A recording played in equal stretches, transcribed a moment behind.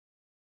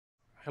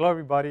Hello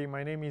everybody,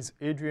 my name is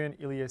Adrian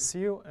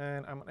Iliasiu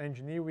and I'm an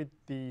engineer with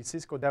the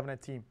Cisco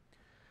DevNet team.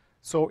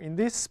 So in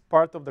this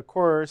part of the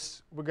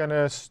course, we're going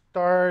to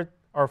start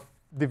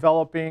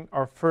developing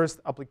our first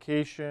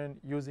application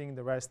using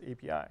the REST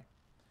API.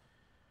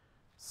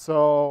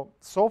 So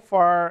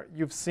far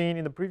you've seen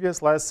in the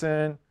previous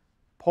lesson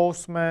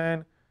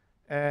Postman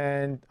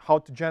and how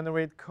to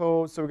generate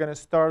code. So we're going to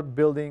start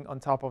building on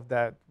top of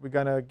that. We're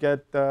going to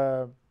get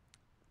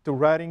to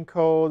writing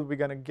code, we're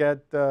going to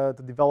get to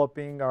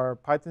developing our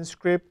Python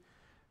script,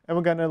 and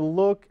we're going to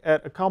look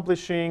at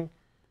accomplishing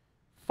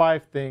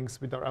 5 things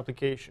with our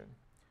application.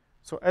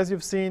 So as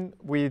you've seen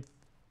with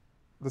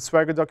the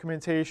Swagger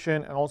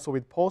documentation and also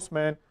with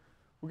Postman,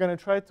 we're going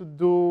to try to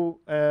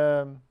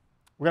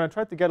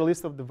get a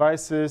list of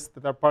devices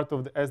that are part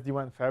of the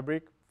SD-WAN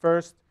fabric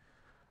first.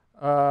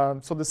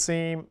 So the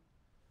same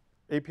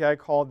API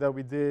call that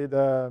we did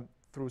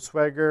through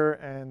Swagger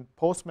and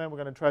Postman, we're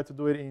going to try to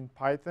do it in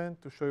Python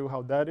to show you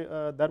how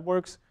that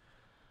works.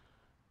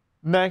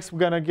 Next, we're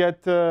going to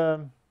get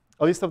a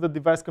list of the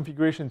device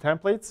configuration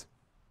templates.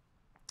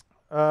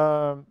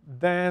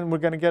 Then we're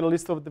going to get a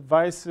list of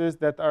devices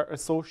that are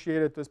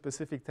associated to a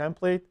specific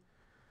template.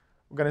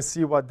 We're going to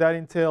see what that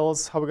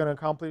entails, how we're going to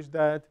accomplish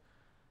that.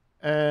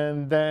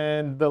 And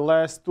then the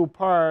last 2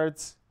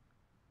 parts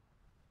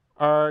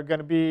are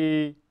going to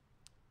be,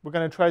 we're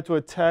going to try to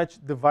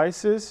attach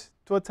devices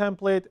to a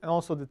template and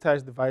also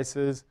detach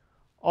devices.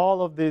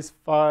 All of these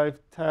 5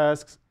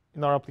 tasks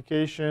in our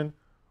application,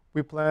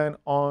 we plan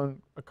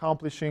on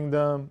accomplishing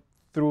them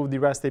through the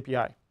REST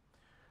API.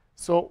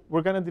 So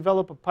we're going to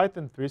develop a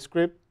Python 3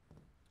 script.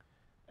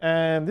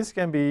 And this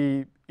can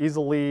be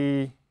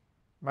easily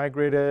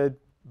migrated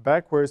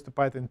backwards to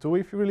Python 2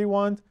 if you really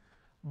want.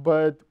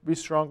 But we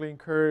strongly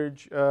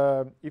encourage,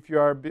 if you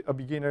are a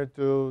beginner,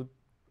 to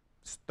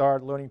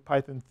start learning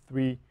Python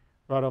 3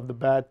 right off the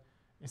bat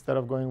instead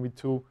of going with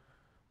 2.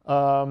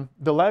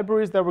 The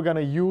libraries that we're going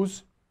to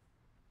use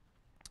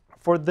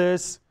for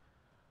this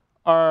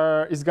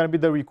is going to be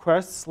the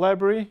requests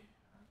library.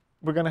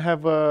 We're going to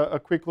have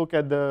a quick look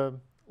at the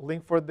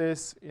link for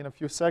this in a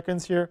few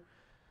seconds here.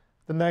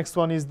 The next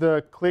one is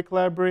the click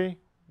library,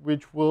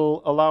 which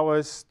will allow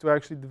us to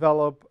actually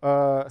develop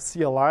a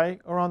CLI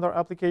around our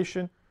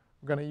application.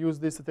 We're going to use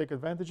this to take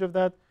advantage of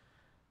that.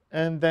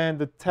 And then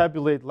the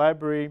tabulate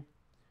library,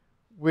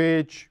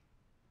 which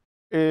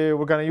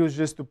we're going to use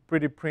just to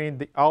pretty print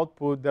the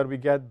output that we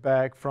get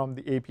back from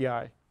the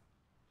API.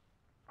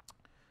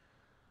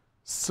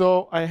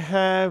 So I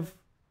have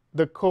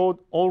the code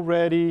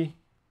already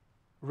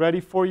ready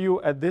for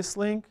you at this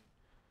link.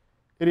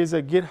 It is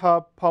a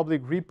GitHub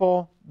public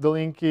repo. The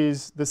link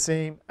is the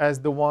same as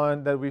the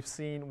one that we've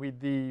seen with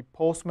the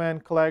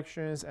Postman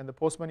collections and the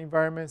Postman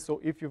environment.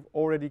 So if you've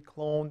already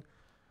cloned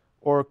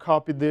or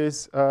copied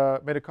this,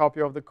 made a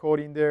copy of the code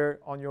in there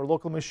on your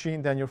local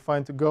machine, then you're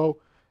fine to go.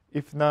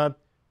 If not,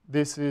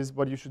 this is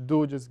what you should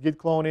do. Just git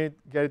clone it,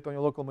 get it on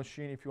your local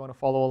machine if you want to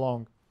follow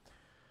along.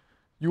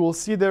 You will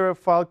see there a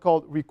file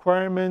called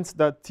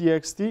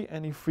requirements.txt.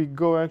 And if we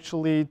go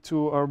actually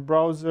to our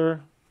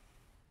browser,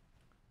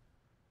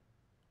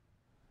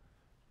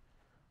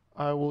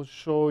 I will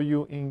show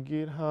you in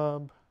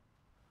GitHub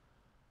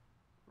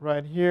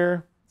right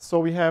here. So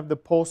we have the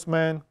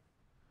Postman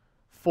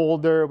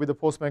folder with the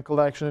Postman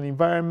collection and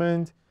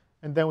environment.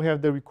 And then we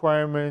have the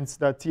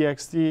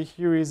requirements.txt.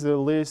 Here is a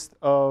list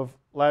of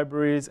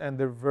libraries and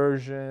their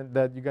version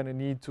that you're going to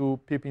need to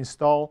pip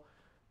install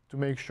to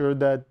make sure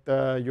that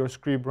your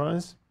script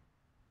runs.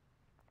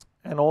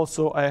 And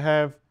also, I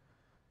have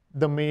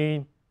the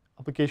main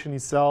application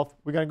itself.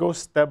 We're going to go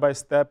step by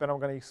step, and I'm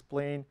going to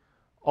explain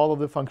all of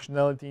the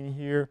functionality in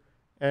here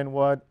and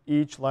what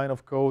each line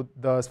of code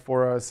does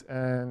for us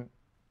and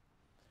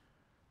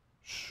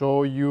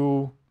show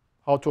you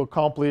how to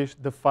accomplish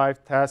the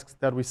 5 tasks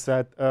that we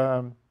set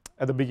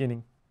at the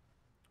beginning.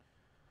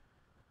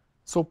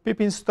 So pip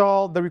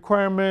install the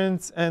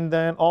requirements, and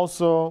then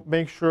also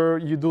make sure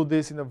you do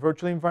this in a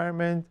virtual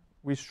environment.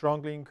 We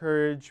strongly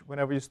encourage,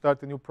 whenever you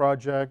start a new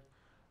project,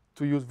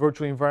 to use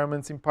virtual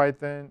environments in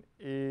Python.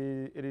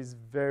 It is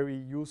very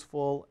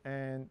useful,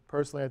 and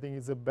personally I think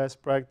it's the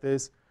best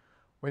practice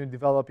when you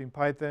develop in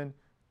Python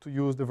to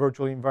use the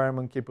virtual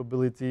environment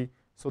capability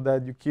so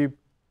that you keep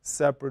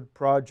separate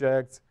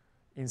projects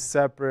in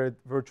separate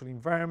virtual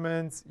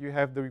environments. You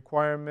have the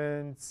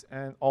requirements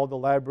and all the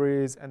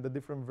libraries and the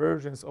different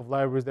versions of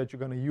libraries that you're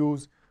going to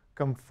use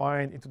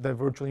confined into that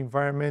virtual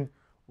environment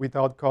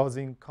without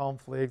causing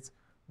conflicts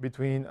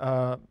between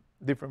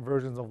different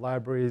versions of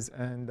libraries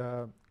and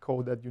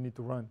code that you need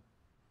to run.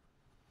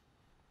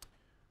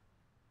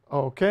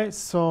 OK,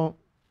 so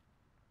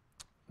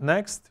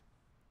next,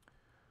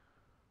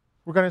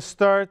 we're going to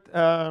start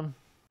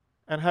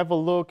and have a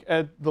look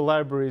at the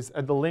libraries,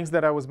 at the links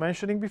that I was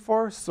mentioning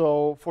before.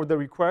 So for the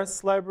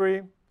requests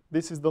library,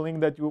 this is the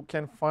link that you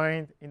can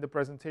find in the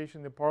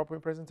presentation, the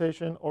PowerPoint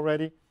presentation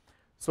already.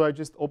 So I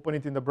just open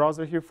it in the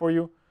browser here for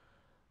you.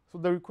 So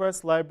the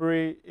request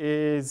library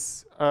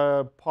is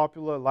a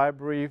popular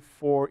library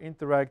for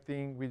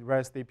interacting with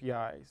REST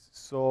APIs.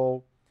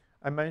 So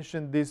I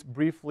mentioned this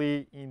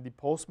briefly in the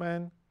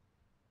Postman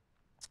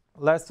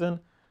lesson,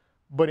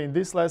 but in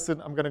this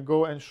lesson, I'm going to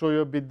go and show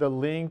you a bit the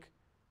link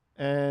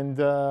and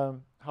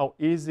how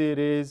easy it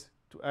is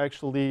to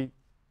actually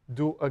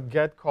do a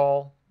GET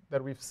call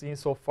that we've seen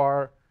so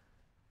far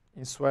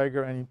in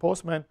Swagger and in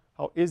Postman,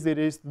 how easy it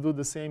is to do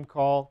the same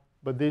call,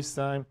 but this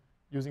time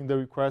using the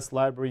request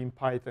library in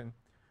Python.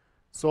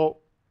 So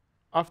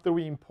after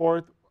we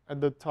import,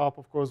 at the top,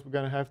 of course, we're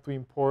going to have to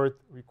import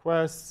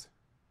requests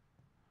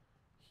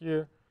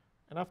here.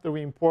 And after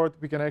we import,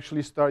 we can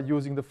actually start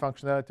using the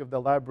functionality of the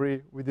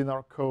library within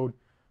our code.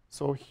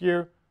 So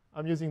here,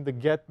 I'm using the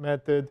get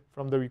method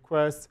from the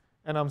request,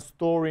 and I'm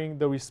storing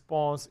the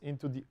response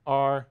into the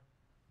R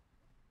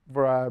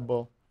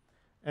variable.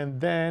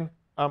 And then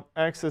I'm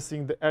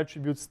accessing the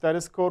attribute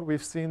status code.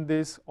 We've seen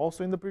this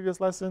also in the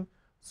previous lesson.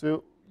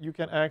 So you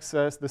can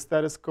access the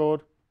status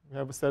code. We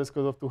have a status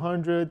code of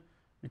 200.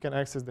 You can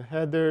access the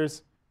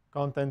headers,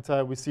 content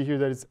type. We see here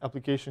that it's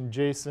application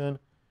JSON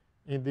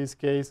in this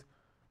case.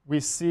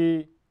 We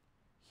see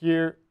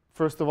here,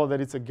 first of all,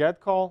 that it's a GET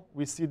call.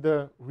 We see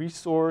the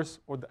resource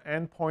or the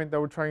endpoint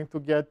that we're trying to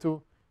get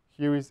to.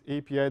 Here is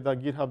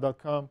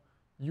api.github.com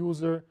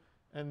user.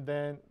 And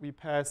then we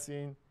pass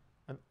in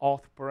an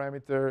auth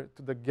parameter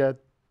to the GET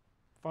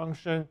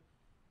function.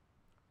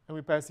 And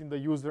we pass in the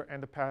user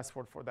and the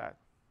password for that.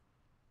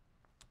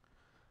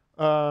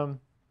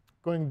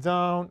 Going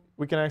down,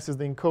 we can access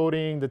the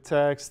encoding, the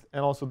text,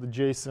 and also the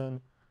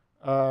JSON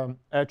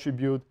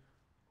attribute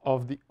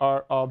of the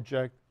R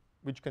object,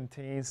 which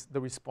contains the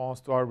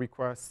response to our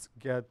request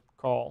GET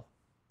call.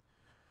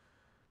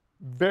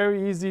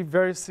 Very easy,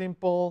 very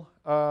simple.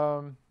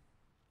 I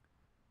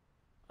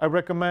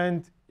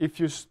recommend, if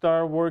you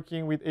start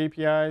working with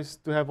APIs,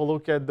 to have a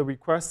look at the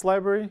request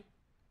library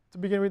to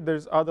begin with.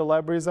 There's other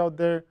libraries out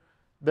there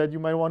that you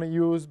might want to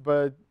use,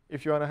 but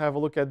if you want to have a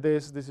look at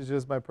this, this is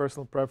just my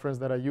personal preference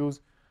that I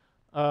use.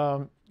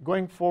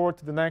 Going forward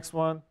to the next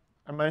one,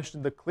 I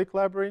mentioned the Click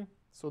library.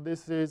 So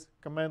this is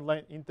command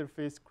line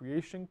interface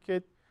creation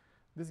kit.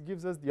 This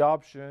gives us the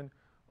option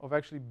of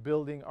actually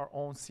building our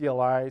own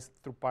CLIs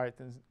through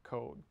Python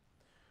code.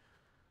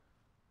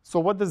 So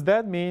what does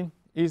that mean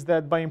is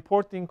that by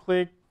importing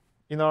Click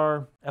in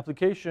our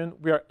application,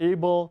 we are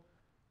able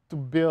to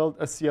build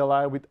a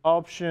CLI with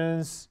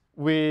options,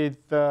 with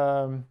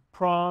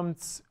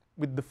prompts,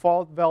 with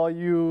default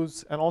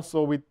values, and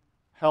also with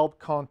help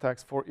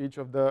context for each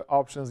of the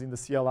options in the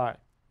CLI.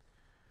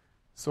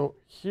 So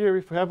here,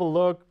 if we have a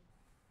look,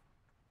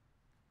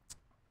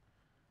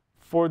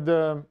 for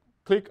the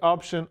Click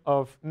option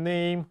of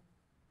name,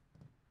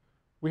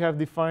 we have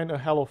defined a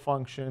hello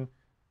function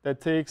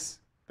that takes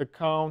the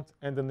count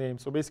and the name.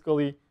 So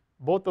basically,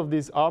 both of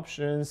these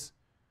options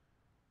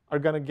are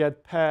going to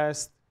get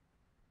passed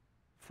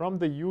from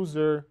the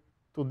user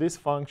to this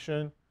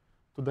function,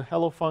 to the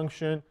hello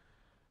function,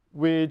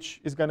 which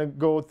is going to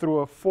go through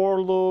a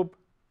for loop,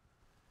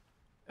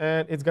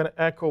 and it's going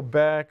to echo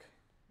back.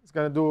 It's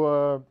going to do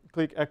a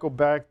Click echo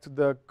back to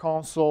the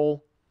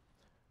console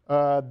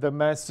the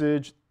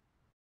message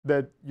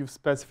that you've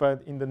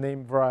specified in the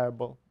name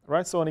variable.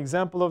 Right? So an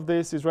example of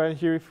this is right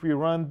here. If we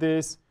run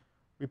this,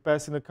 we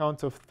pass in a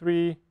count of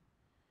 3,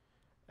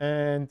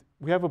 and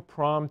we have a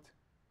prompt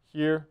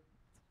here.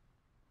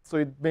 So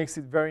it makes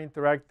it very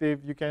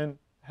interactive. You can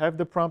have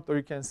the prompt or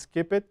you can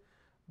skip it,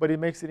 but it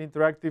makes it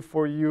interactive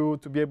for you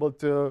to be able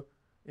to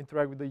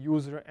interact with the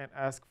user and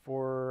ask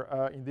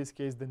for, in this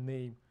case, the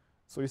name.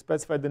 So you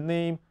specify the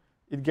name,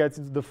 it gets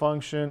into the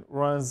function,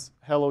 runs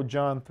hello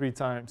John 3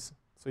 times.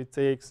 So it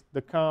takes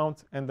the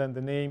count and then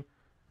the name,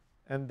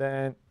 and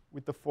then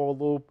with the for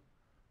loop,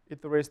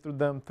 it iterates through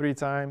them 3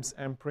 times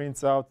and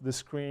prints out the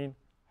screen,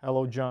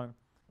 hello John.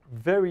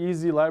 Very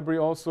easy library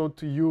also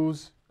to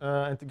use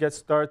and to get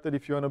started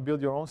if you want to build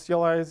your own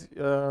CLIs.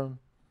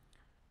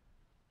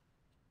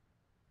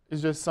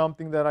 It's just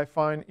something that I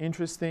find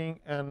interesting,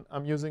 and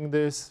I'm using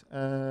this,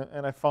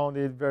 and I found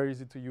it very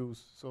easy to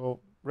use. So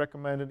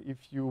recommended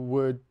if you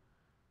would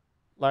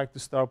like to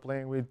start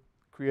playing with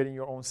creating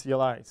your own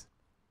CLIs.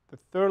 The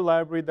third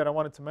library that I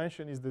wanted to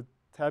mention is the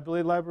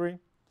Tabulate library.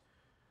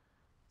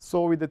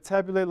 So with the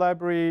Tabulate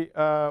library,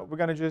 we're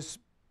going to just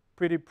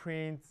pretty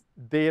print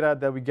data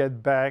that we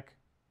get back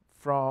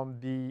from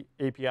the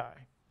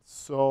API.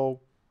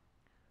 So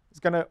it's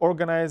going to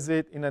organize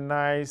it in a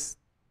nice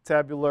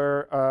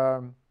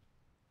tabular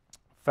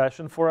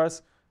fashion for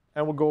us.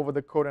 And we'll go over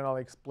the code, and I'll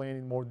explain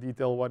in more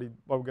detail what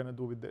we're going to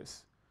do with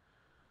this.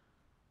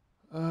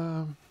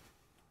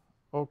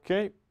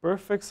 OK,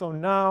 perfect. So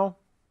now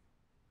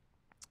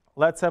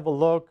let's have a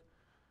look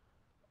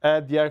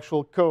at the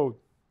actual code.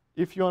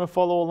 If you want to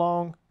follow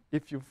along,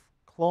 if you've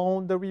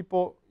cloned the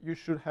repo, you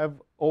should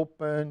have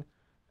open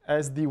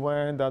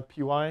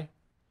SD-WAN.py.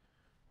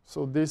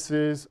 So this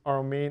is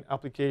our main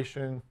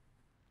application.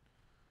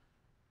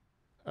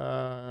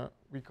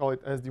 We call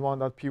it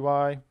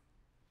SD-WAN.py.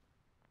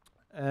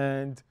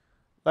 And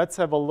let's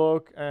have a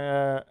look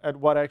at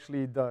what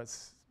actually it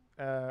does.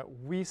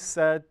 We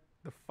set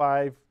the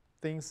 5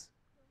 things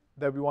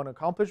that we want to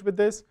accomplish with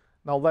this.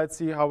 Now let's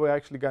see how we're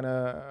actually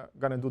gonna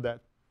do that.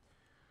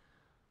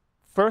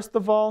 First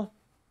of all,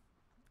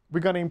 we're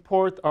gonna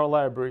import our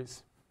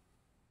libraries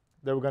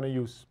that we're gonna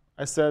use.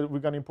 I said we're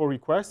gonna import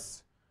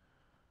requests.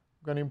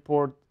 We're gonna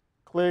import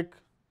click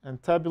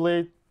and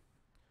tabulate.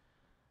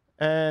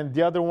 And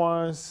the other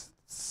ones,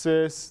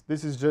 sys,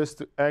 this is just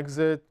to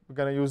exit. We're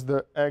gonna use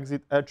the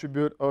exit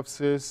attribute of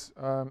sys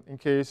in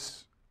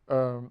case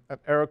an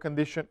error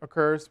condition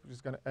occurs, which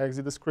is gonna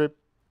exit the script.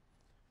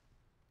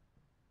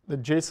 The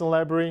JSON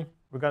library,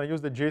 we're gonna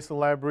use the JSON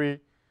library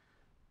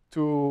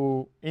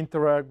to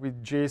interact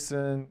with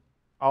JSON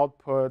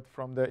output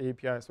from the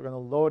API. So we're gonna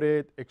load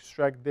it,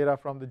 extract data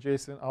from the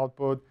JSON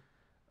output,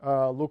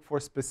 look for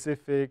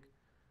specific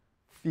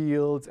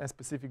fields and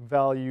specific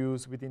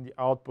values within the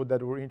output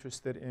that we're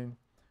interested in.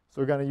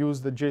 So we're gonna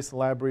use the JSON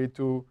library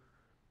to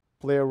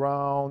play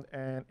around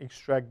and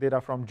extract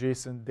data from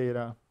JSON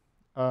data.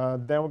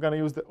 Then we're gonna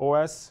use the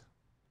OS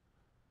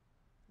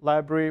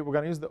library. We're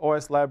gonna use the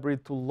OS library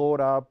to load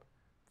up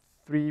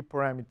 3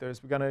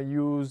 parameters. We're gonna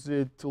use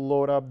it to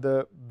load up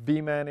the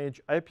vmanage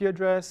IP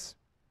address,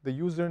 the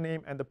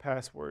username, and the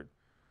password.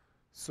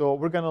 So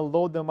we're gonna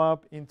load them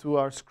up into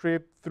our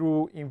script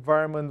through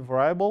environment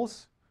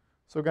variables.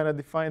 So we're gonna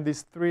define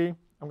these 3.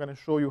 I'm gonna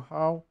show you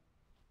how.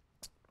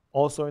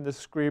 Also in the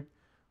script,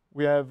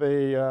 we have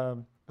a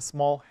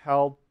small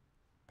help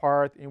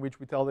part in which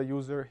we tell the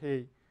user,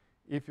 hey,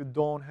 if you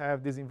don't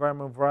have these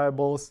environment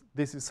variables,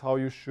 this is how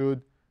you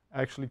should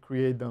actually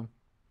create them.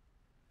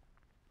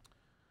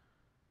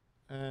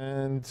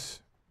 And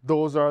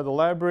those are the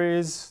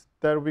libraries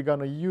that we're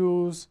gonna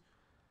use.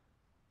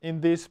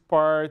 In this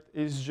part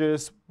is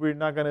just, we're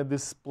not gonna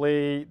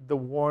display the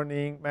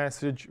warning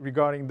message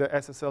regarding the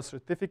SSL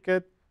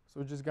certificate. So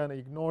we're just gonna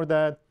ignore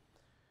that.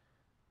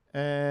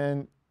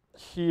 And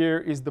here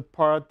is the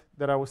part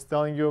that I was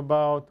telling you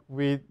about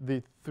with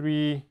the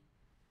 3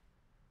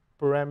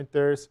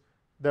 parameters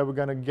that we're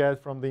gonna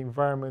get from the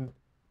environment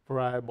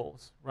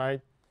variables,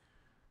 right?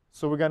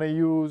 So we're gonna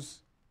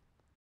use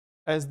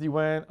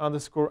SD-WAN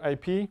underscore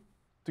IP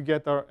to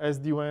get our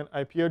SD-WAN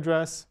IP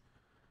address,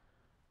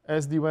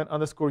 SD-WAN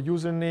underscore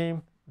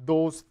username.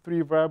 Those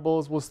 3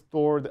 variables will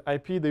store the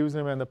IP, the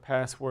username, and the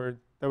password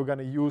that we're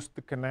gonna use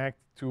to connect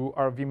to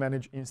our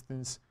vmanage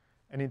instance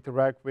and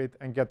interact with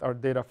and get our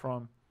data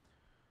from.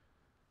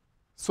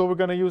 So we're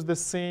gonna use the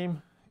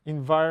same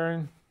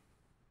environ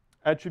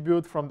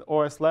attribute from the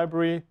OS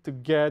library to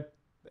get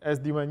the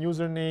SD-WAN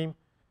username,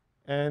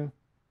 and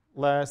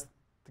last,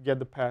 to get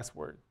the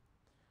password.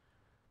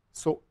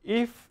 So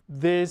if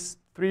these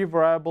 3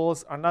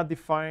 variables are not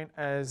defined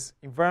as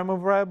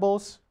environment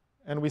variables,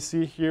 and we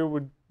see here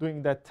we're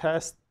doing that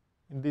test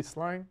in this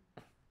line.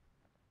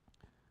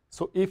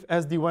 So if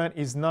SD-WAN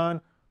is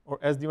none, or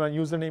SD-WAN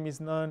username is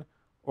none,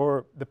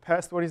 or the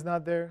password is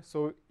not there,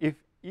 so if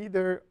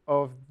either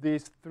of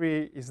these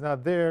 3 is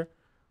not there,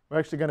 we're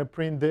actually going to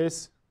print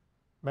this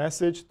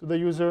message to the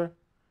user.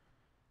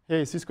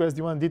 Hey, Cisco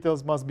SD-WAN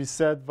details must be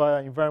set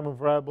via environment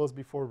variables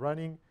before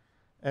running.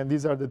 And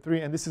these are the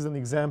 3. And this is an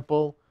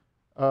example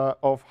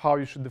of how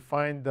you should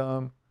define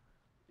them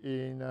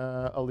in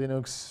a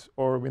Linux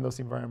or Windows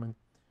environment.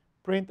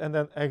 Print and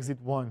then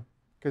exit 1,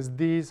 because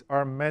these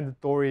are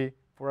mandatory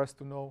for us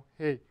to know,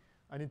 hey,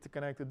 I need to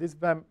connect to this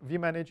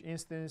vmanage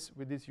instance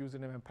with this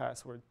username and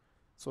password.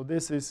 So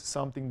this is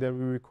something that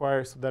we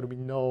require so that we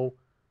know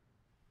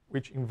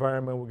which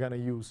environment we're going to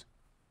use.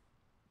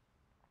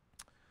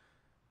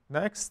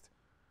 Next,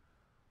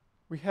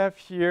 we have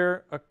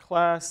here a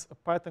class, a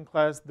Python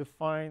class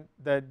defined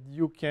that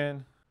you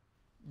can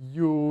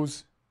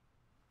use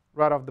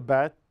right off the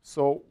bat.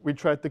 So we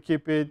try to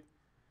keep it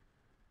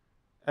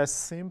as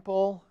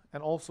simple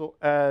and also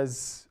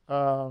as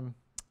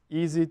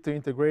easy to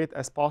integrate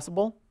as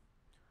possible.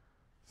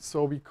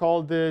 So we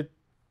called it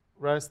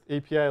REST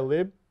API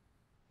lib,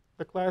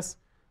 the class,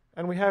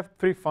 and we have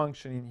 3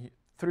 functions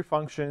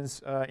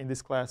in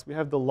this class. We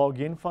have the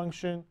login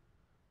function.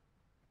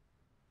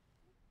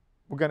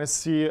 We're going to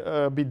see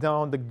be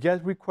down the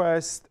GET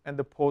request and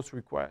the POST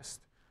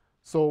request.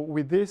 So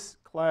with this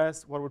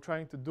class, what we're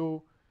trying to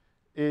do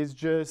is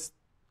just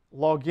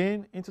log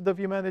in into the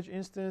vmanage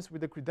instance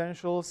with the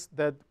credentials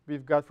that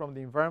we've got from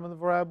the environment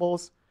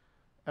variables,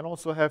 and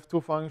also have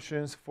 2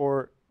 functions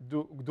for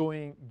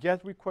doing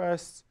GET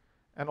requests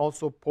and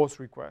also POST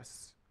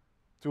requests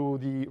to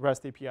the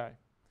REST API.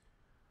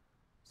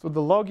 So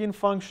the login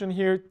function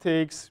here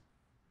takes,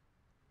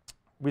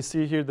 we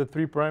see here the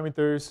 3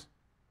 parameters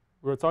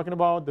we're talking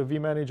about, the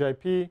vmanage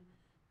IP,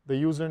 the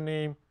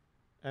username,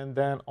 and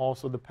then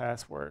also the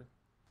password.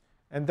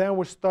 And then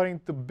we're starting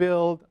to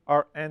build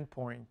our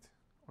endpoint,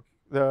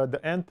 the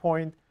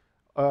endpoint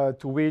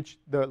to which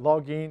the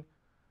login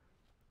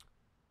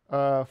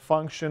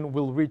function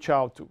will reach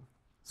out to.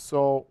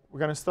 So we're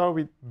going to start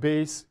with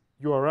base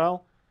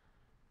URL.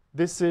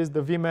 This is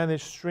the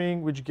vmanage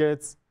string, which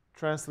gets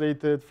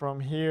translated from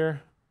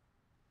here,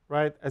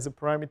 right, as a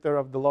parameter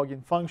of the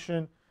login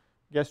function,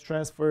 gets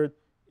transferred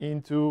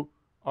into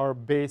our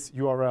base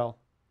URL.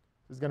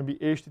 It's going to be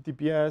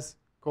https://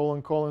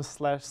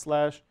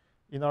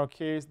 In our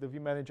case, the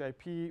vManage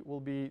IP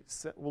will be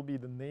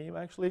the name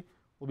actually,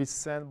 will be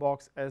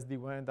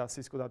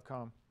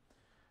sandbox.sdwan.cisco.com.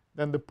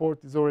 Then the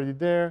port is already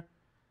there.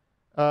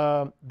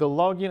 The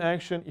login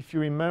action, if you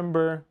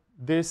remember,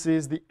 this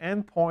is the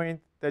endpoint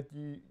that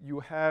you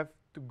have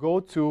to go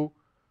to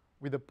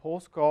with a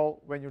post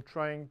call when you're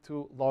trying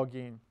to log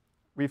in.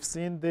 We've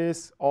seen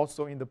this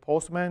also in the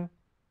Postman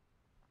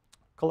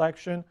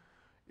collection.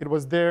 It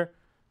was there.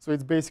 So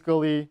it's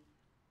basically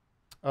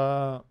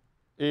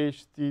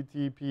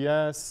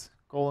https://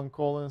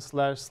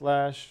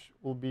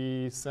 will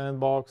be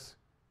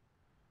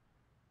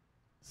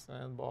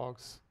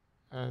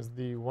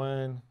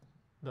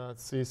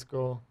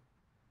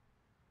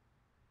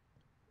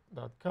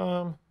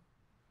sandbox.sdwan.cisco.com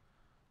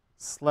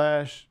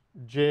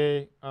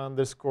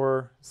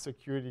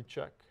 /J_security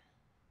check.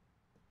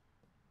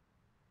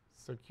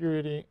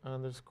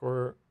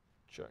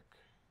 Security_check.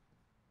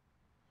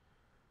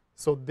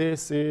 So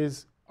this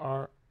is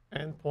our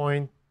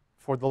endpoint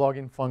for the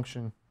login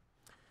function.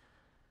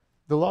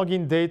 The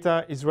login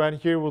data is right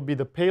here, will be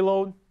the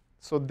payload.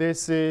 So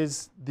this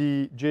is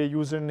the J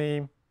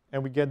username,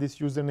 and we get this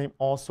username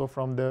also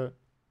from the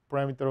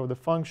parameter of the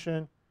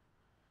function.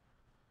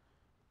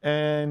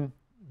 And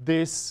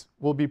this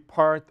will be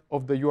part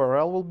of the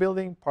URL we're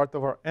building, part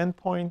of our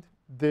endpoint.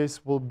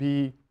 This will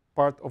be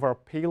part of our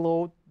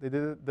payload,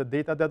 the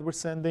data that we're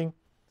sending.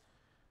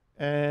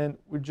 And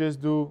we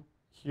just do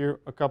here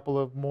a couple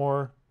of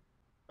more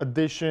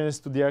additions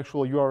to the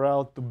actual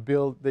URL to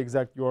build the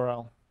exact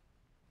URL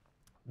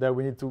that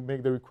we need to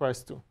make the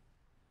request to.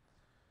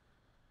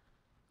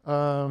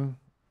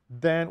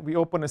 Then we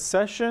open a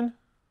session,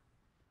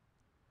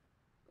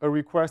 a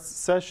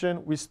request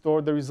session. We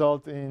store the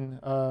result in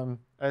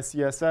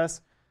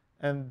SCSS,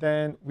 and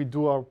then we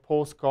do our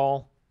post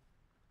call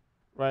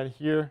right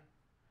here.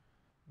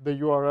 The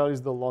URL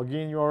is the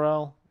login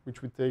URL,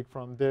 which we take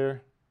from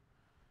there.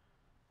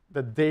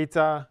 The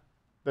data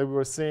that we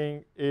were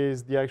seeing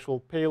is the actual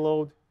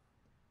payload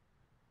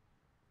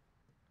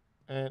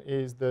and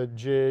is the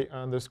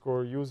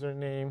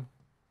J_username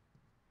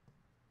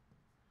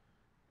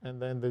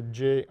and then the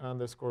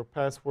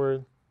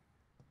J_password.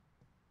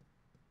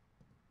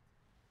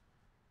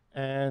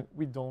 And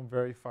we don't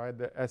verify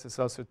the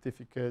SSL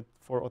certificate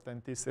for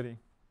authenticity.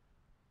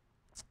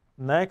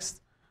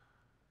 Next,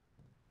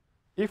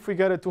 if we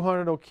get a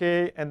 200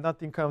 OK and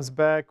nothing comes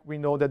back, we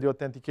know that the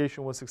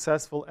authentication was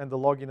successful and the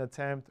login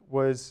attempt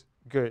was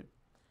good.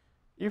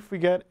 If we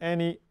get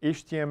any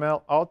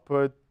HTML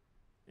output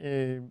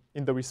in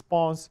the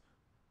response,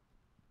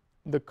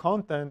 the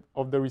content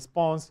of the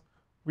response,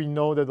 we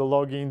know that the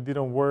login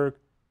didn't work,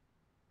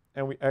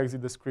 and we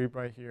exit the script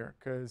right here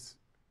because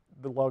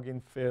the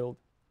login failed.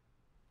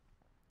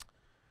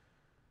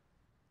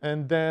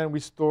 And then we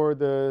store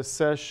the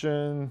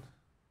session,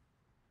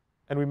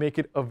 and we make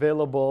it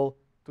available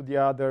to the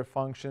other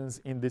functions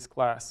in this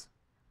class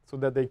so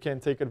that they can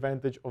take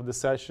advantage of the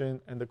session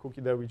and the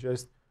cookie that we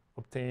just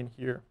obtained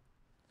here.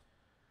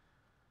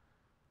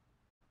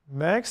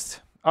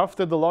 Next,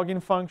 after the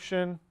login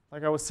function,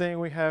 like I was saying,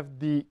 we have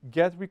the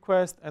GET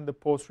request and the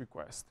POST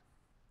request.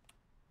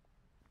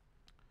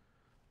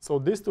 So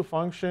these two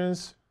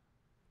functions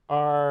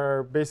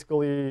are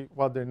basically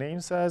what their name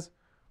says.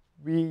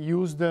 We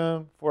use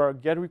them for our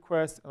GET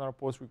request and our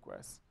POST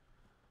request.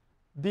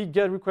 The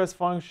GET request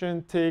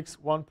function takes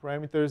one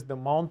parameter, the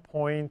mount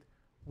point,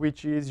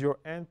 which is your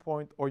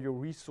endpoint or your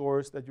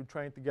resource that you're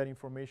trying to get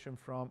information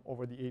from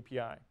over the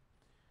API.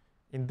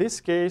 In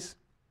this case,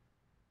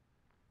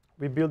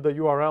 we build the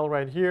URL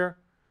right here.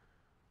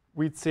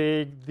 We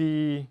take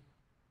the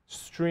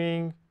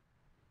string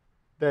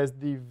that's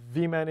the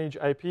vManage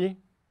IP.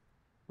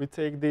 We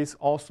take this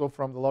also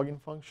from the login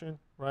function,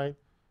 right?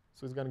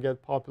 So it's going to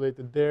get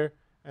populated there.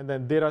 And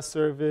then data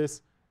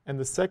service. And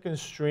the second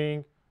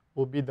string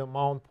will be the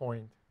mount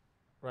point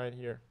right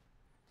here,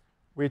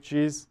 which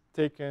is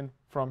taken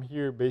from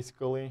here,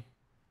 basically,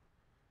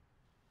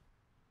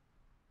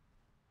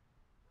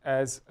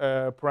 as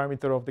a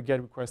parameter of the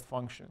GetRequest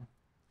function.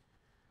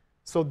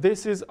 So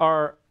this is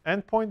our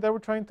endpoint that we're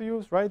trying to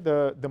use, right?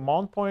 The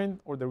mount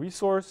point or the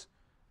resource.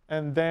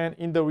 And then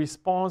in the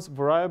response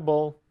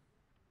variable,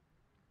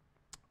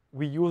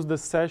 we use the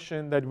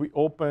session that we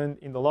opened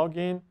in the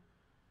login,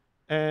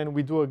 and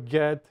we do a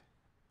get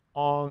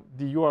on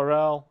the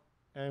URL,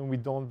 and we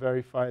don't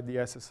verify the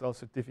SSL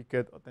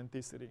certificate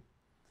authenticity.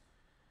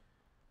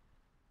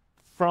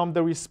 From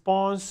the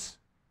response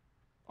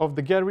of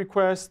the GET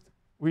request,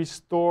 we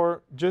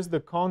store just the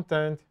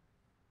content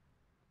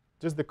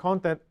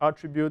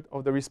attribute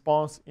of the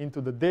response into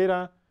the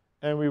data,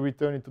 and we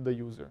return it to the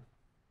user.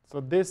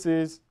 So this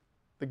is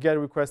the GET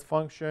request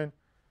function.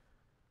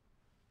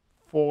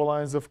 4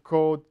 lines of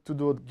code to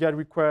do a GET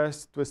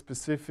request to a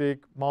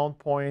specific mount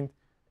point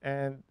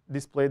and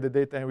display the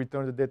data and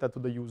return the data to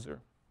the user.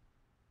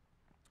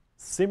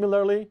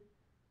 Similarly,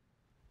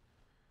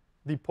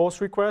 the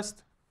POST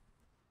request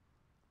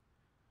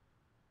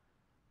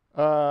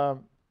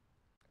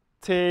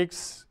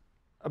takes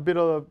a bit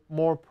of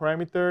more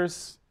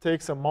parameters,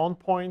 takes a mount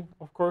point,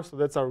 of course. So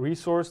that's our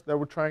resource that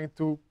we're trying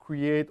to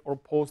create or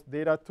post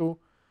data to.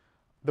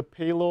 The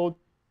payload,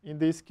 in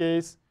this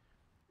case,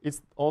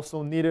 it's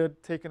also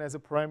needed, taken as a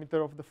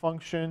parameter of the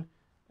function.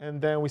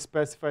 And then we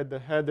specify the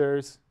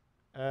headers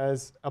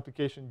as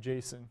application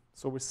JSON.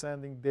 So we're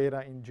sending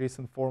data in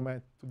JSON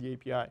format to the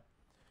API.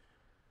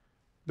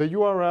 The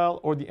URL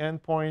or the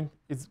endpoint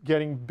is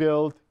getting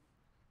built.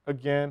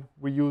 Again,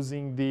 we're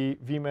using the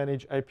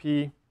vmanage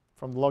IP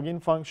from the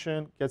login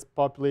function, gets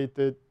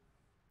populated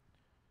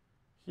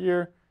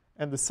here.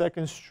 And the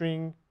second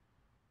string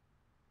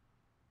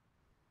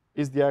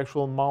is the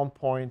actual mount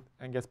point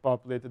and gets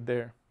populated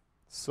there.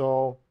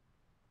 So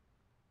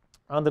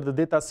under the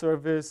data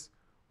service,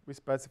 we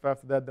specify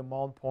after that the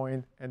mount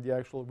point and the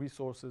actual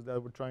resources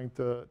that we're trying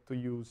to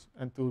use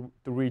and to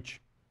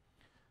reach.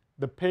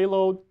 The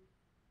payload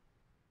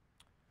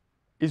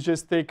is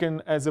just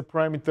taken as a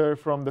parameter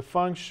from the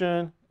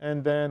function,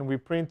 and then we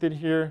print it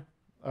here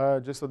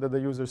just so that the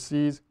user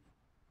sees.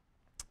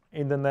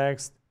 In the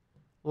next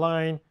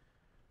line,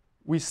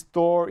 we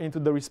store into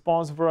the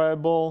response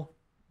variable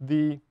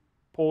the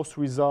post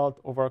result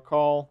of our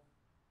call.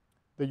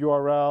 The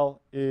URL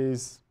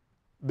is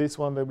this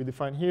one that we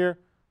define here,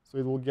 so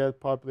it will get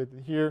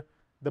populated here.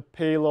 The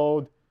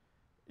payload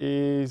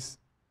is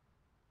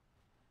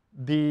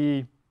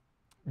the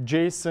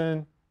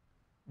JSON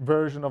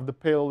version of the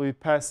payload we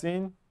pass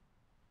in,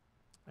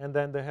 and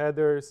then the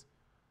headers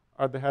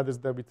are the headers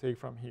that we take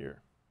from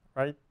here,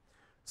 right?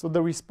 So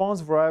the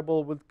response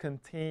variable would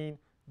contain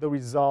the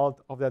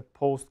result of that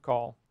post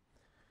call.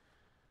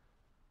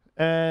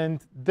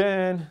 And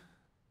then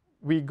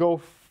we go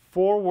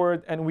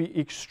forward and we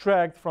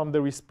extract from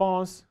the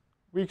response,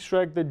 we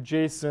extract the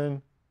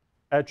JSON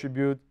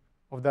attribute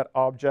of that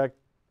object,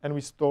 and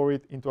we store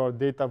it into our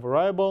data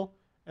variable,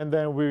 and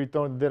then we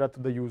return the data to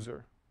the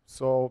user.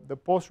 So the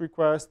post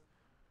request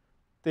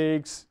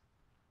takes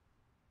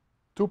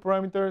two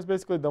parameters,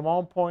 basically the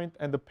mount point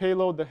and the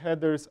payload. The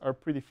headers are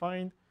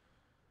predefined.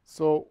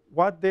 So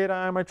what data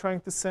am I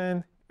trying to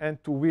send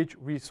and to which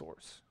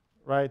resource,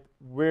 right?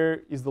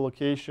 Where is the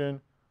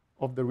location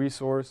of the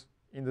resource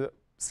in the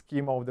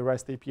schema of the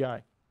REST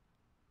API?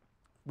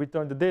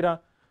 Return the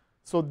data.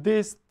 So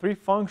these three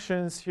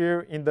functions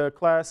here in the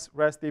class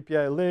REST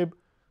API lib,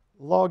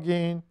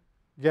 login,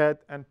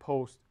 get, and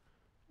post.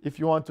 If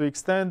you want to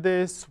extend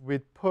this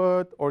with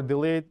put or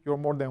delete, you're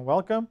more than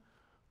welcome.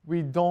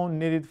 We don't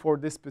need it for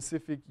this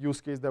specific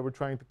use case that we're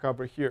trying to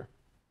cover here.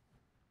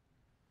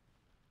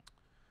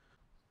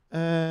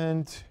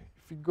 And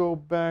if we go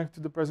back to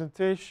the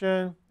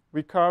presentation,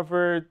 we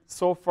covered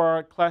so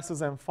far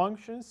classes and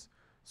functions.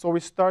 So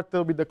we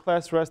started with the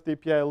class REST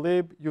API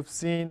lib. You've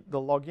seen the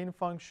login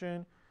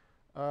function.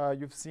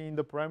 You've seen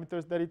the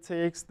parameters that it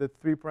takes, the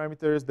three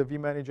parameters, the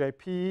vmanage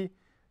IP,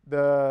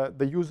 the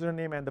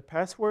username, and the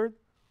password,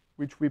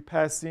 which we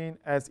pass in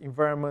as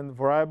environment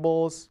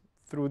variables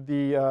through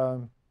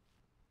the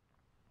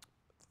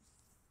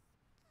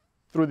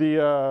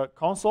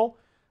console.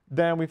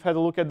 Then we've had a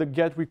look at the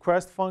get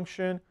request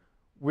function,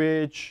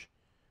 which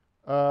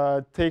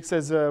takes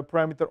as a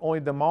parameter only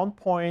the mount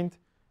point,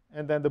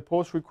 and then the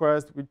post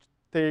request, which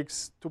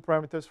takes two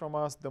parameters from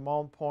us, the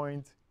mount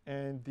point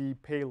and the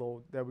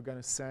payload that we're going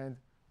to send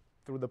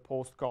through the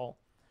post call.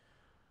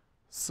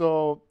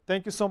 So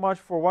thank you so much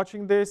for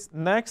watching this.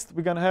 Next,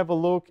 we're going to have a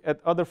look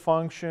at other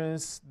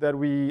functions that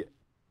we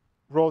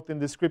wrote in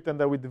the script and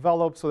that we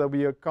developed so that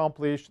we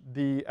accomplish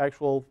the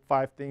actual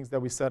 5 things that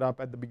we set up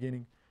at the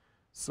beginning.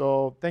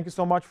 So thank you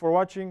so much for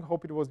watching.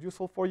 Hope it was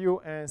useful for you,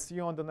 and see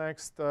you on the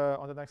next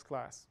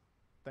class.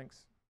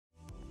 Thanks.